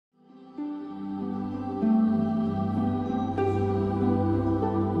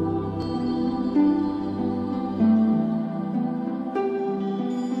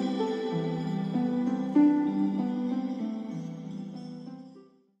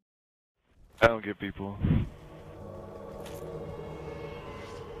I don't get people.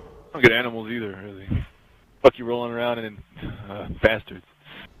 I don't get animals either, really. Fuck you rolling around and bastards.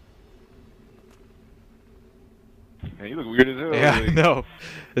 Man, you look weird as hell. Yeah, Like, no.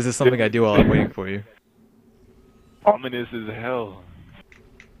 This is something I do while I'm waiting for you. ominous as hell.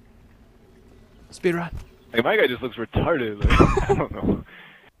 Speedrun. Like, my guy just looks retarded. Like, I don't know.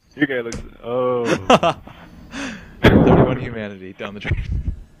 Your guy looks... Oh. 31 humanity down the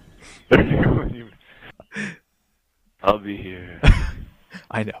drain. 31. I'll be here.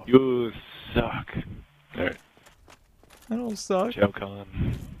 I know. You suck. Alright. I don't suck. Shao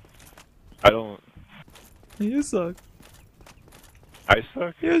Kahn. I don't... You suck. I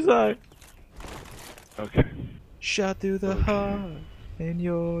suck? You suck. Okay. Shot through the heart, and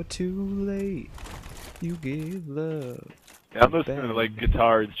you're too late. You give love. Yeah, I'm listening to like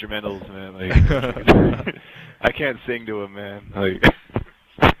guitar instrumentals, man. Like, I can't sing to them, man. Like,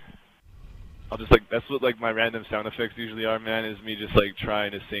 I'll just like that's what like my random sound effects usually are, man. Is me just like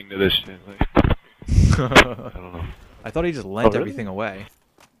trying to sing to this shit. Like, I don't know. I thought he just lent really? everything away.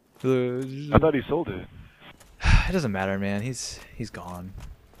 I thought he sold it. It doesn't matter, man. He's gone.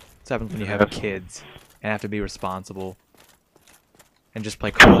 This happens when you have kids and have to be responsible and just play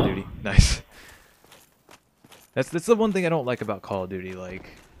Call of Duty. Nice. That's the one thing I don't like about Call of Duty. Like,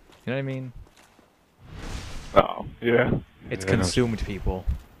 you know what I mean? Oh, yeah. It's Yeah, consumed people.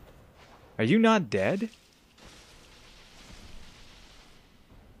 Are you not dead?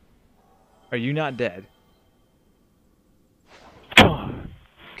 Are you not dead? Come on.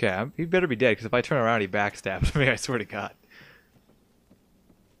 Okay, he better be dead, because if I turn around, he backstabs me, I swear to God.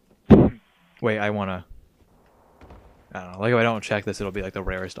 Wait, I don't know, like if I don't check this, it'll be like the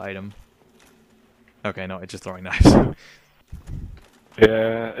rarest item. Okay, no, it's just throwing knives.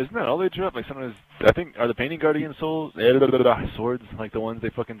 Yeah, isn't that all they drop? Like sometimes, I think, are the Painting Guardian souls, swords, like the ones they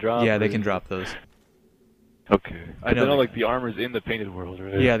fucking drop? Yeah, they can drop those. Okay. I know. Like the armor's in the painted world,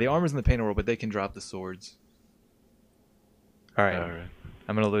 right? Yeah, the armor's in the painted world, but they can drop the swords. Alright. Alright.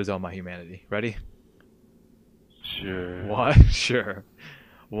 I'm gonna lose all my humanity. Ready? Sure. What? Sure.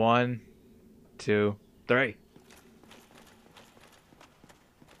 1, 2, 3.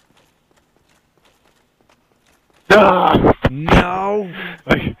 Ah! No!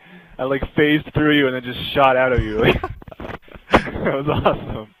 Like, I like phased through you and then just shot out of you. Like, that was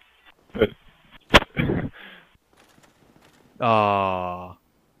awesome. But Aww.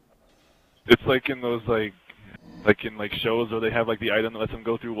 it's like in those like in like shows where they have like the item that lets them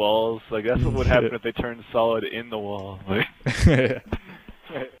go through walls. Like that's what would happen if they turned solid in the wall. Like,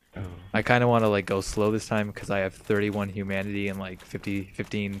 I kind of want to like go slow this time because I have 31 humanity and like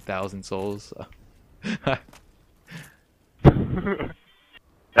 15,000 souls. So.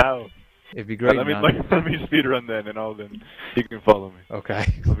 Ow. It'd be great. Let me speedrun then, and then you can follow me. Okay.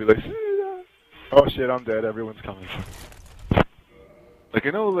 I'll be like, oh shit, I'm dead. Everyone's coming. Like,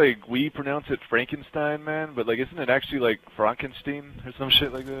 I know, like, we pronounce it Frankenstein, man, but, like, isn't it actually, like, Frankenstein or some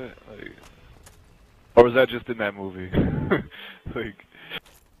shit like that? Like, or was that just in that movie? Like,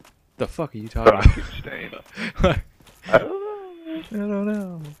 the fuck are you talking about? Frankenstein. I don't know. I don't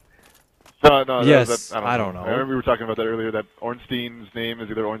know. No, yes, I don't know. know. I remember we were talking about that earlier, that Ornstein's name is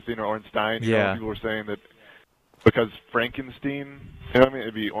either Ornstein or Ornstein. You know, people were saying that because Frankenstein, you know what I mean?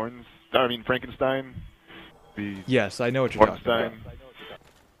 It'd be Frankenstein. Yes, I know what you're talking about.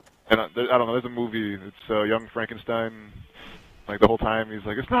 And I don't know, there's a movie, it's Young Frankenstein, like the whole time he's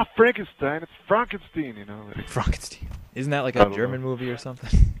like, it's not Frankenstein, it's Frankenstein, you know? Like, Frankenstein. Isn't that like a German movie or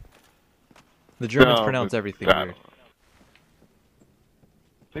something? The Germans pronounce everything weird.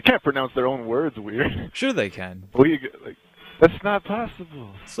 They can't pronounce their own words weird. Sure they can. Like, that's not possible.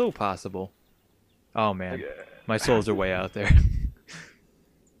 So possible. Oh man, my souls are way out there.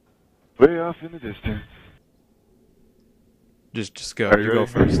 Way off in the distance. Just go. You go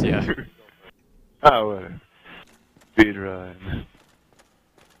first, yeah. Oh, speedrun.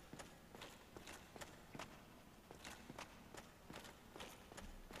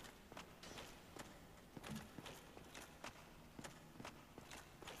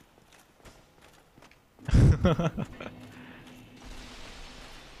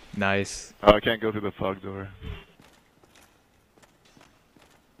 Nice. Oh, I can't go through the fog door.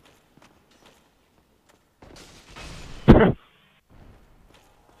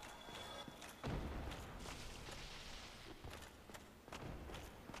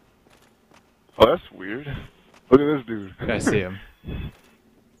 Oh, that's weird. Look at this dude. I see him.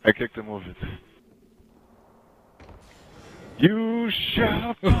 I kicked him over. You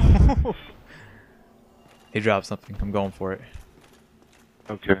shall. He dropped something. I'm going for it.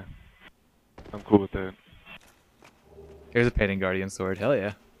 Okay. I'm cool with that. Here's a Painting Guardian sword. Hell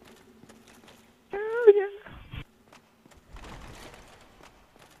yeah.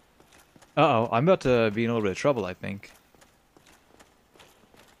 Uh-oh, I'm about to be in a little bit of trouble, I think.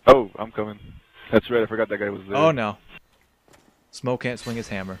 Oh, I'm coming. That's right, I forgot that guy was there. Oh, no. Smough can't swing his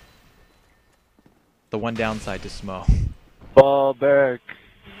hammer. The one downside to Smough. Fall back.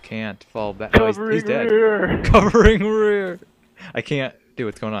 Can't fall back. Oh, he's dead. Rear. Covering rear. I can't. Dude,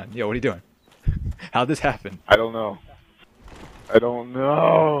 what's going on? Yo, what are you doing? How'd this happen? I don't know. I don't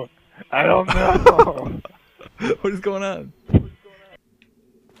know. I don't know. What is going on?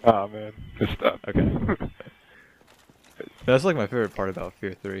 Oh man, just stop. Okay. That's like my favorite part about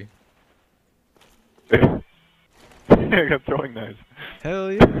Fear 3. I got throwing knives.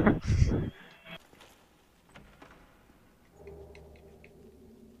 Hell yeah.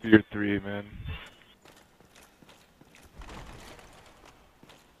 Fear 3, man.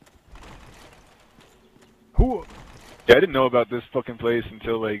 Who? Yeah, I didn't know about this fucking place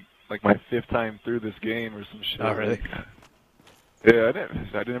until like my 5th time through this game or some shit. Oh, really? Yeah,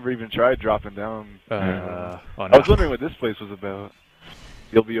 I never even tried dropping down. Oh, no. I was wondering what this place was about.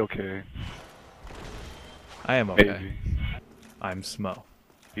 You'll be okay. I am okay. Maybe. I'm Smough.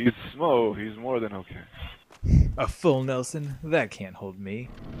 He's Smough. He's more than okay. A full Nelson? That can't hold me.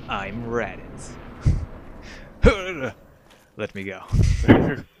 I'm Raditz. Let me go.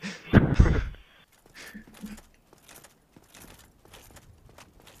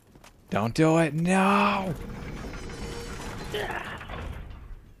 Don't do it. No!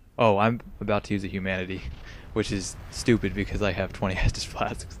 Oh, I'm about to use a humanity, which is stupid because I have 20 Estus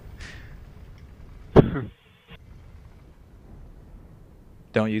flasks.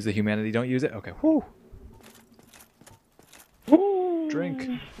 Don't use the humanity. Don't use it. Okay. Whoo. Woo. Drink.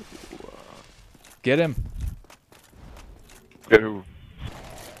 Get him. Get who?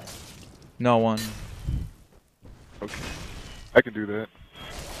 No one. Okay. I can do that.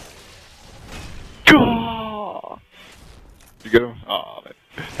 You get him? Oh, man.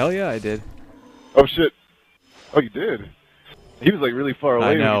 Hell yeah, I did. Oh shit. Oh, you did? He was like really far away.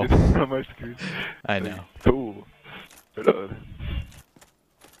 I know. When you did it on my screen. I know. Cool. Right on.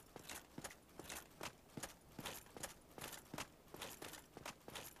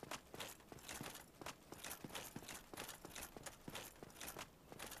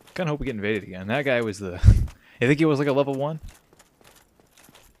 Kinda hope we get invaded again. That guy was the... You think he was like a level 1?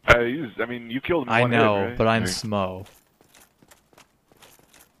 I mean, you killed him in I one know, hit, right? but I'm Like, Smough.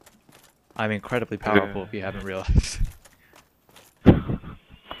 I'm incredibly powerful if you haven't realized. Oh,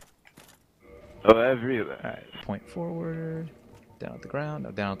 I agree with that. Alright, point forward. Down at the ground.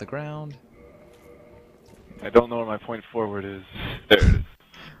 No, down at the ground. I don't know where my point forward is. There it is.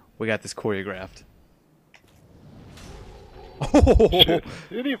 We got this choreographed. Shit.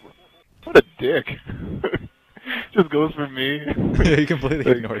 What a dick. Just goes for me. Yeah, he completely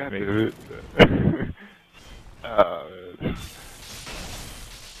Like, ignored God me. damn it. Man.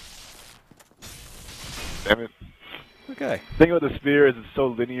 Damn it. Okay. The thing about the spear is it's so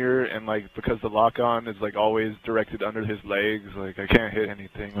linear, and like because the lock on is like always directed under his legs, like I can't hit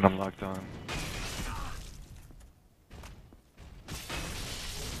anything when I'm locked on.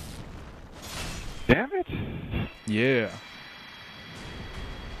 Damn it! Yeah.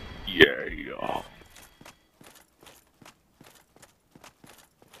 Yeah.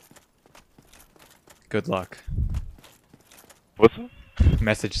 Good luck. What's up?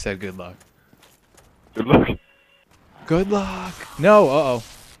 Message said good luck. Good luck. Good luck! No, uh-oh.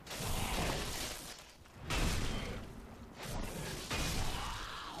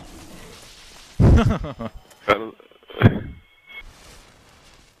 That'll-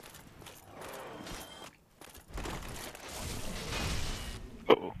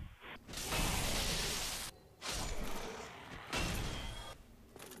 Uh-oh.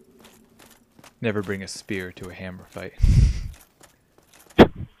 Never bring a spear to a hammer fight.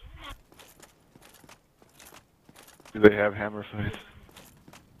 Do they have hammer fights?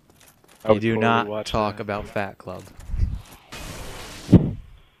 I You would do totally not watch talk that. about Fat Club.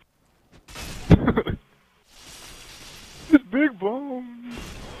 This big bomb.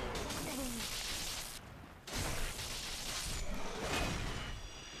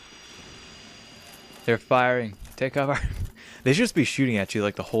 They're firing. Take cover. They should just be shooting at you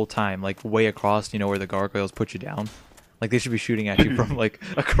like the whole time, like way across, you know, where the gargoyles put you down. Like they should be shooting at you from like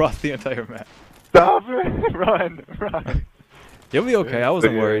across the entire map. Stop it! Run! You'll be okay. I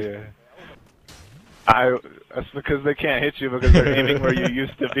wasn't worried. Yeah. That's because they can't hit you because they're aiming where you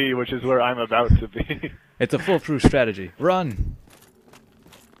used to be, which is where I'm about to be. It's a foolproof strategy. Run!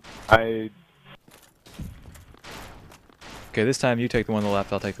 I. Okay, this time you take the one on the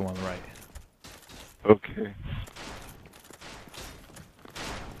left, I'll take the one on the right. Okay.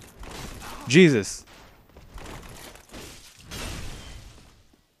 Jesus!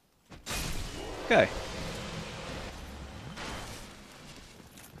 guy?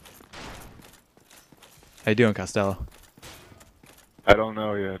 How you doing, Costello? I don't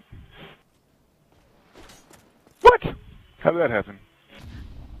know yet. What? How did that happen?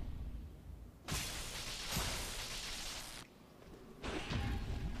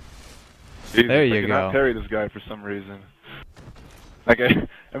 Jesus, There you I cannot go. parry this guy for some reason. Like I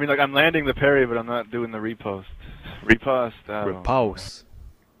mean, like I'm landing the parry, but I'm not doing the repost. Repost. I don't know. Repose.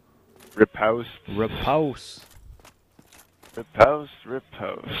 Riposte. Repose. Riposte.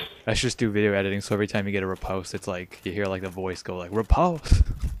 Riposte. I should just do video editing, so every time you get a repose, it's like you hear like the voice go like repose.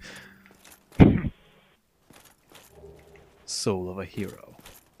 Soul of a hero.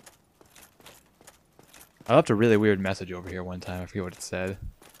 I left a really weird message over here one time. I forget what it said.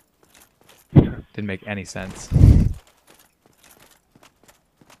 Didn't make any sense.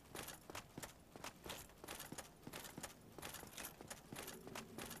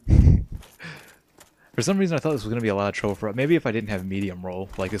 For some reason, I thought this was going to be a lot of trouble for us. Maybe if I didn't have medium roll,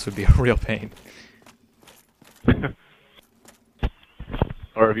 like this would be a real pain.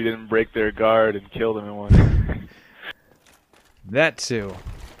 Or if you didn't break their guard and kill them in one. That too.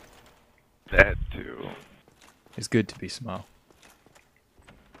 That too. It's good to be Smough.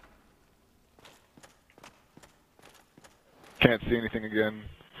 Can't see anything again.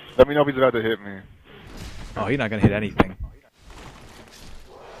 Let me know if he's about to hit me. Oh, he's not going to hit anything.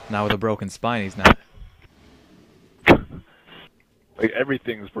 Not with a broken spine, he's not. Like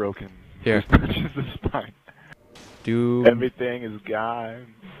everything's broken. Here. Just the spine. Dude. Everything is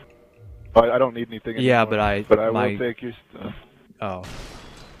gone. Oh, I don't need anything anymore. Yeah, but I will take your stuff. Oh.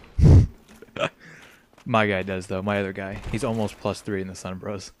 My guy does, though. My other guy. He's almost +3 in the Sun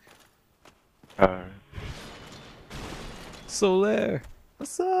Bros. Alright. Solaire.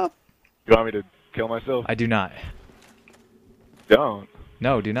 What's up? You want me to kill myself? I do not. Don't.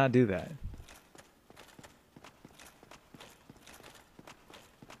 No, do not do that.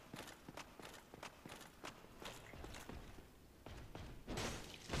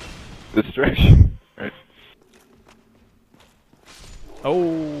 Distraction. Right.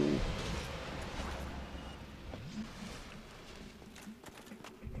 Oh.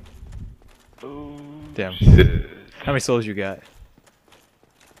 Oh. Damn. Shit. How many souls you got?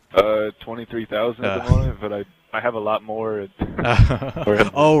 23,000 at the moment, but I have a lot more.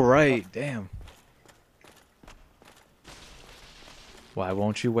 Oh, right. Damn. Why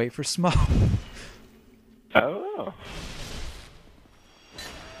won't you wait for Smough? I don't know.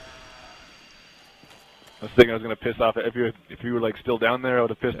 I was thinking I was gonna piss off if you were like still down there. I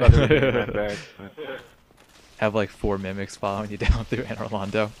would have pissed off everything in that bag. But. Have like 4 mimics following you down through Anne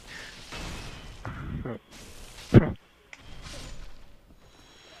Orlando.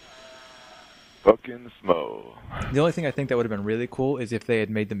 Fucking Smough. The only thing I think that would have been really cool is if they had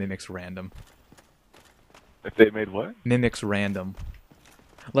made the mimics random. If they made what? Mimics random.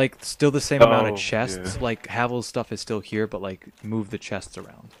 Like, still the same amount of Oh, chests. yeah. Like, Havel's stuff is still here, but, like, move the chests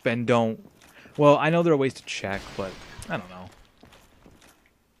around. And don't... Well, I know there are ways to check, but I don't know.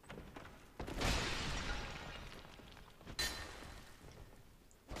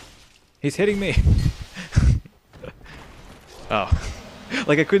 He's hitting me! Oh.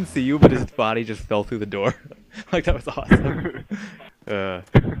 Like, I couldn't see you, but his body just fell through the door. Like, that was awesome. I'm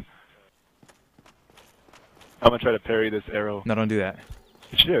gonna try to parry this arrow. No, don't do that.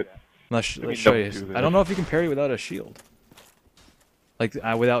 Shit. Let's mean, show don't you. do that. I don't know if you can parry without a shield. Like,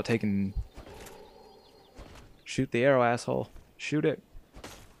 without taking... Shoot the arrow, asshole. Shoot it.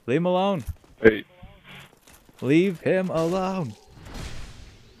 Leave him alone. Wait. Leave him alone.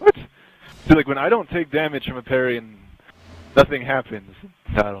 What? See, like when I don't take damage from a parry and nothing happens,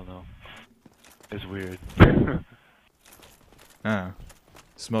 I don't know. It's weird.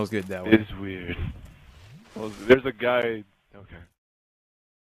 Smells good that way. It's weird. Well, there's a guy. Okay.